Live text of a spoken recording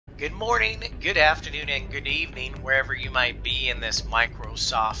Good morning, good afternoon, and good evening, wherever you might be in this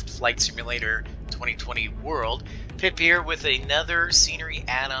Microsoft Flight Simulator 2020 world. Pip here with another scenery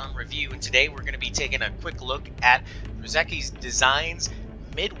add-on review, and today we're going to be taking a quick look at Drzewiecki Design's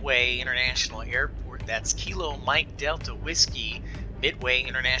Midway International Airport. That's Kilo Mike Delta Whiskey Midway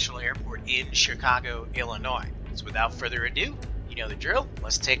International Airport in Chicago, Illinois. So without further ado, you know the drill.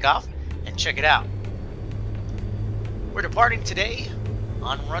 Let's take off and check it out. We're departing today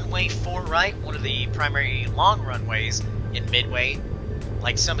on runway 4 right, one of the primary long runways in Midway.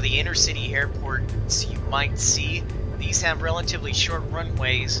 Like some of the inner city airports you might see, these have relatively short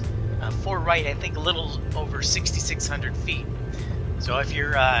runways. 4 right, I think a little over 6,600 feet. So if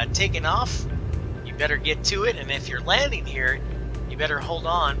you're taking off, you better get to it, and if you're landing here, you better hold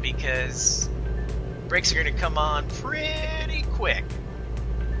on because brakes are going to come on pretty quick.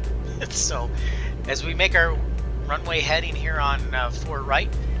 So as we make our runway heading here on 4 right,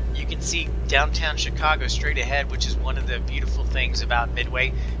 you can see downtown Chicago straight ahead, which is one of the beautiful things about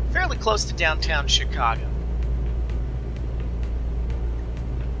Midway, fairly close to downtown Chicago.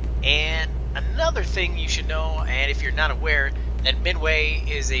 And another thing you should know, and if you're not aware, that Midway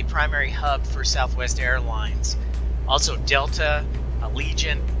is a primary hub for Southwest Airlines. Also Delta,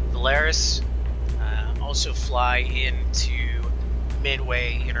 Allegiant, Volaris also fly into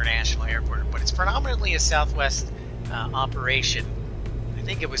Midway International Airport, but it's predominantly a Southwest operation. I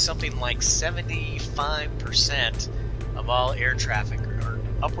think it was something like 75% of all air traffic, or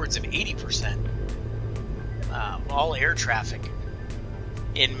upwards of 80% of all air traffic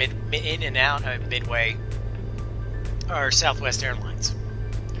in and out of Midway are Southwest Airlines.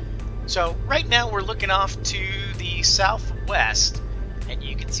 So right now we're looking off to the southwest, and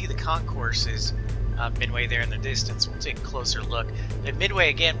you can see the concourses of Midway there in the distance. We'll take a closer look at Midway.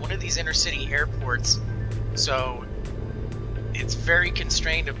 Again, one of these inner city airports, so it's very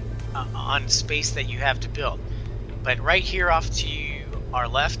constrained on space that you have to build. But right here off to our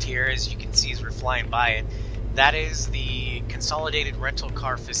left here, as you can see as we're flying by it, that is the consolidated rental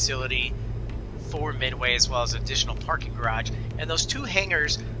car facility for Midway, as well as additional parking garage. And those two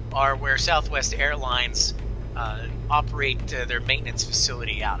hangars are where Southwest Airlines operate their maintenance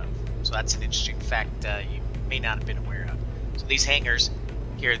facility out of. So that's an interesting fact you may not have been aware of. So these hangars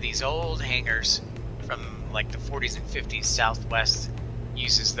here, these old hangars from like the 40s and 50s, Southwest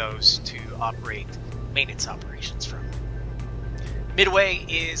uses those to operate maintenance operations from. Midway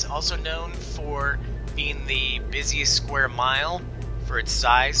is also known for being the busiest square mile for its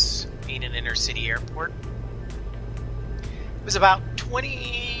size, being an inner city airport. It was about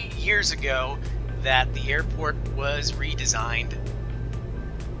 20 years ago that the airport was redesigned.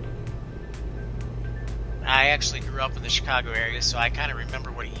 I actually grew up in the Chicago area, so I kind of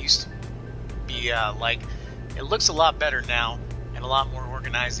remember what it used to be like. It looks a lot better now, and a lot more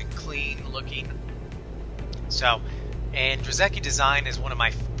organized and clean looking. So, and Drzewiecki Design is one of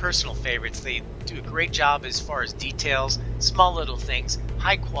my personal favorites. They do a great job as far as details, small little things,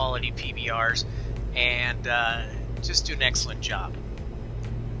 high quality PBRs, and just do an excellent job.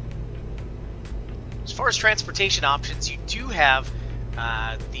 As far as transportation options, you do have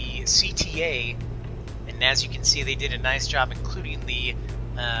the CTA, and as you can see, they did a nice job including the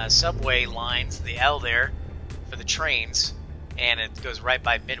subway lines, the L there for the trains, and it goes right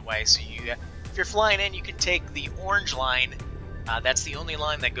by Midway. So you, if you're flying in, you can take the orange line. That's the only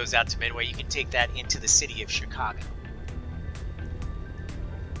line that goes out to Midway. You can take that into the city of Chicago.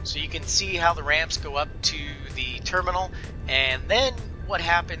 So you can see how the ramps go up to the terminal, and then what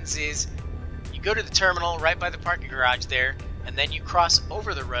happens is you go to the terminal right by the parking garage there, and then you cross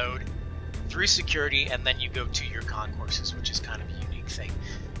over the road through security, and then you go to your concourses, which is kind of a unique thing.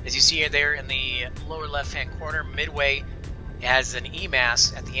 As you see there in the lower left hand corner, Midway has an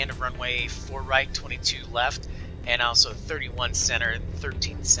EMAS at the end of runway 4 right, 22 left, and also 31 center and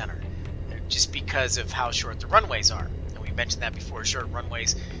 13 center, just because of how short the runways are. And we mentioned that before, short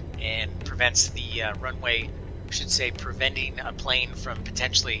runways, and prevents the runway, I should say, preventing a plane from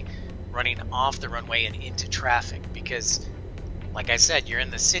potentially running off the runway and into traffic, because like I said, you're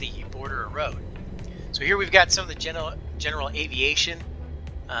in the city, you border a road. So here we've got some of the general aviation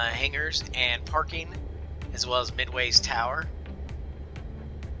hangars and parking, as well as Midway's tower.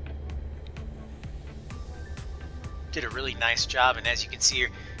 Did a really nice job, and as you can see here,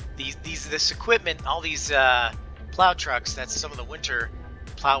 this equipment, all these plow trucks, that's some of the winter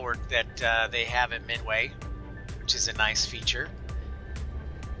plow work that they have at Midway, which is a nice feature.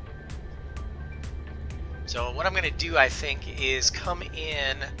 So what I'm going to do, I think, is come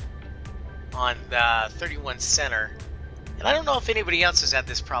in on the 31 center, and I don't know if anybody else has had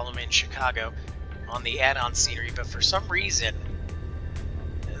this problem in Chicago on the add-on scenery, but for some reason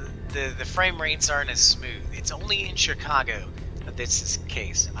the frame rates aren't as smooth. It's only in Chicago that this is the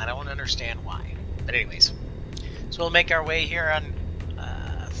case, and I don't understand why. But anyways, so we'll make our way here on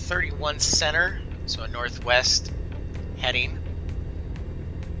 31 Center, so a northwest heading,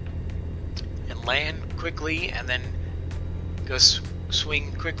 and land quickly, and then go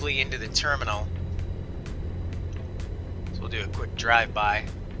swing quickly into the terminal. So we'll do a quick drive-by.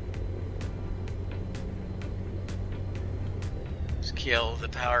 Just kill the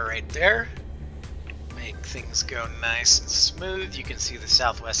power right there. Make things go nice and smooth. You can see the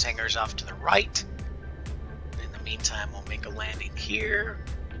southwest hangars off to the right. In the meantime, we'll make a landing here.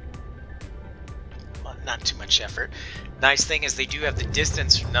 Well, not too much effort. Nice thing is they do have the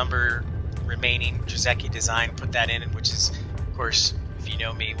distance number remaining. Drzewiecki Design put that in, which is, of course, if you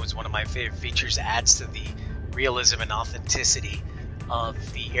know me, was one of my favorite features. Adds to the realism and authenticity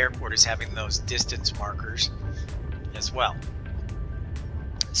of the airport, is having those distance markers as well.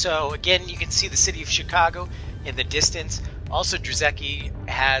 So again, you can see the city of Chicago in the distance. Also, Drzewiecki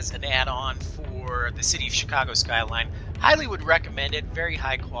has an add-on for the city of Chicago skyline. Highly would recommend it. Very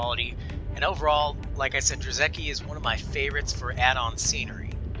high quality. And overall, like I said, Drzewiecki is one of my favorites for add-on scenery.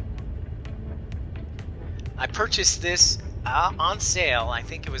 I purchased this on sale. I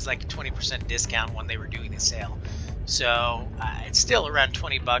think it was like a 20% discount when they were doing a sale. So it's still around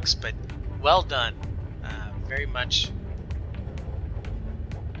 20 bucks, but well done. Very much.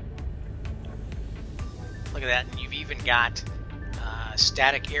 Look at that, and you've even got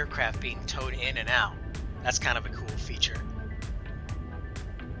static aircraft being towed in and out. That's kind of a cool feature.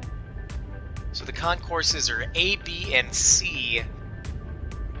 So the concourses are A, B, and C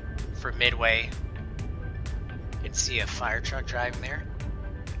for Midway. You can see a fire truck driving there.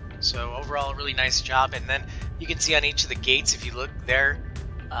 So overall, a really nice job. And then you can see on each of the gates, if you look there,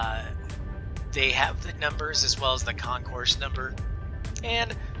 they have the numbers as well as the concourse number.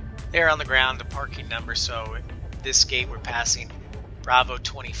 And there on the ground, the parking number. So this gate we're passing Bravo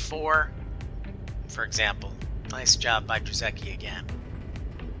 24, for example. Nice job by Drzewiecki again.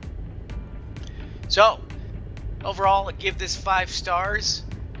 So overall, I give this 5 stars.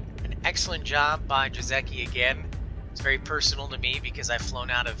 An excellent job by Drzewiecki again. It's very personal to me because I've flown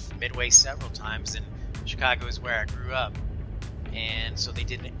out of Midway several times, and Chicago is where I grew up. And so they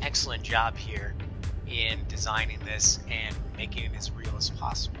did an excellent job here in designing this and making it as real as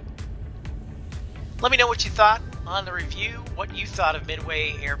possible. Let me know what you thought on the review, what you thought of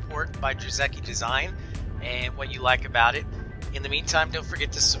Midway Airport by Drzewiecki Design, and what you like about it. In the meantime, don't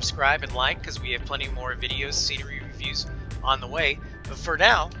forget to subscribe and like, because we have plenty more videos, scenery reviews on the way. But for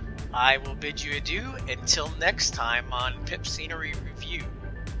now, I will bid you adieu until next time on Pip Scenery Review.